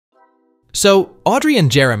So, Audrey and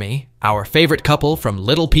Jeremy, our favorite couple from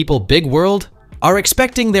Little People Big World, are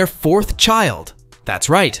expecting their 4th child. That's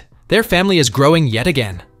right, their family is growing yet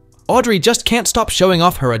again. Audrey just can't stop showing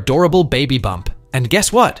off her adorable baby bump. And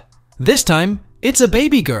guess what? This time, it's a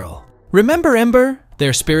baby girl. Remember Ember,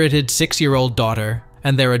 their spirited 6-year-old daughter,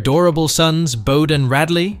 and their adorable sons Bode and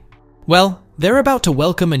Radley? Well, they're about to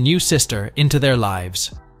welcome a new sister into their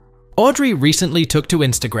lives. Audrey recently took to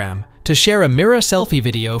Instagram to share a mirror selfie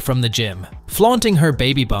video from the gym, flaunting her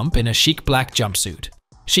baby bump in a chic black jumpsuit.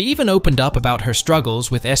 She even opened up about her struggles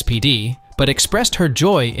with SPD, but expressed her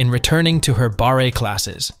joy in returning to her barre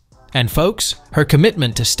classes. And folks, her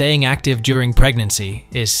commitment to staying active during pregnancy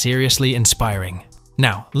is seriously inspiring.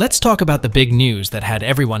 Now, let's talk about the big news that had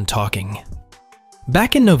everyone talking.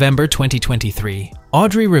 Back in November 2023,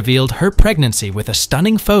 Audrey revealed her pregnancy with a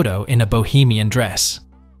stunning photo in a bohemian dress.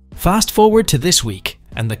 Fast forward to this week,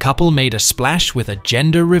 and the couple made a splash with a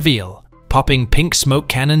gender reveal, popping pink smoke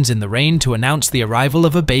cannons in the rain to announce the arrival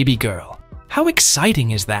of a baby girl. How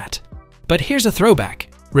exciting is that? But here's a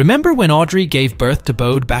throwback. Remember when Audrey gave birth to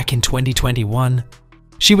Bode back in 2021?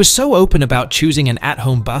 She was so open about choosing an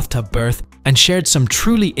at-home bathtub birth and shared some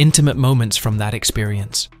truly intimate moments from that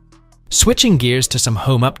experience. Switching gears to some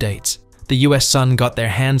home updates, the US Sun got their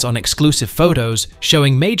hands on exclusive photos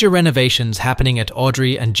showing major renovations happening at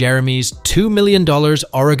Audrey and Jeremy's $2 million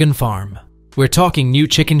Oregon farm. We're talking new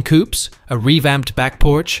chicken coops, a revamped back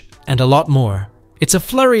porch, and a lot more. It's a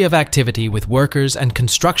flurry of activity with workers and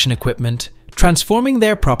construction equipment transforming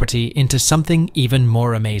their property into something even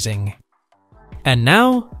more amazing. And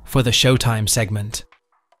now for the Showtime segment.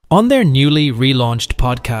 On their newly relaunched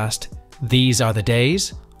podcast, These Are the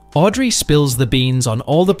Days, Audrey spills the beans on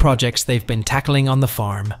all the projects they've been tackling on the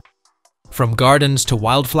farm. From gardens to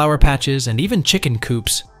wildflower patches and even chicken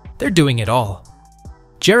coops, they're doing it all.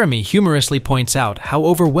 Jeremy humorously points out how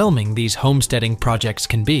overwhelming these homesteading projects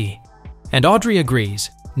can be. And Audrey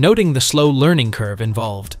agrees, noting the slow learning curve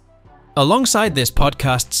involved. Alongside this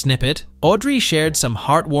podcast snippet, Audrey shared some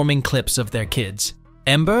heartwarming clips of their kids,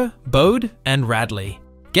 Ember, Bode, and Radley,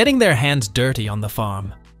 getting their hands dirty on the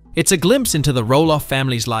farm. It's a glimpse into the Roloff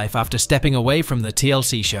family's life after stepping away from the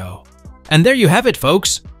TLC show. And there you have it,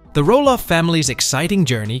 folks! The Roloff family's exciting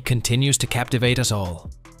journey continues to captivate us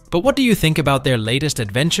all. But what do you think about their latest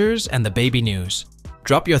adventures and the baby news?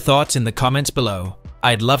 Drop your thoughts in the comments below.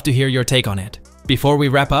 I'd love to hear your take on it. Before we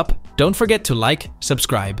wrap up, don't forget to like,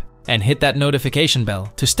 subscribe, and hit that notification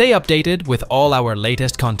bell to stay updated with all our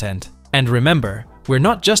latest content. And remember, we're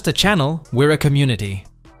not just a channel, we're a community.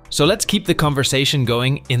 So let's keep the conversation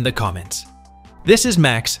going in the comments. This is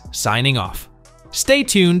Max, signing off. Stay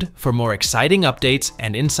tuned for more exciting updates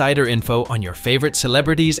and insider info on your favorite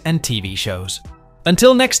celebrities and TV shows.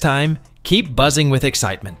 Until next time, keep buzzing with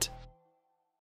excitement.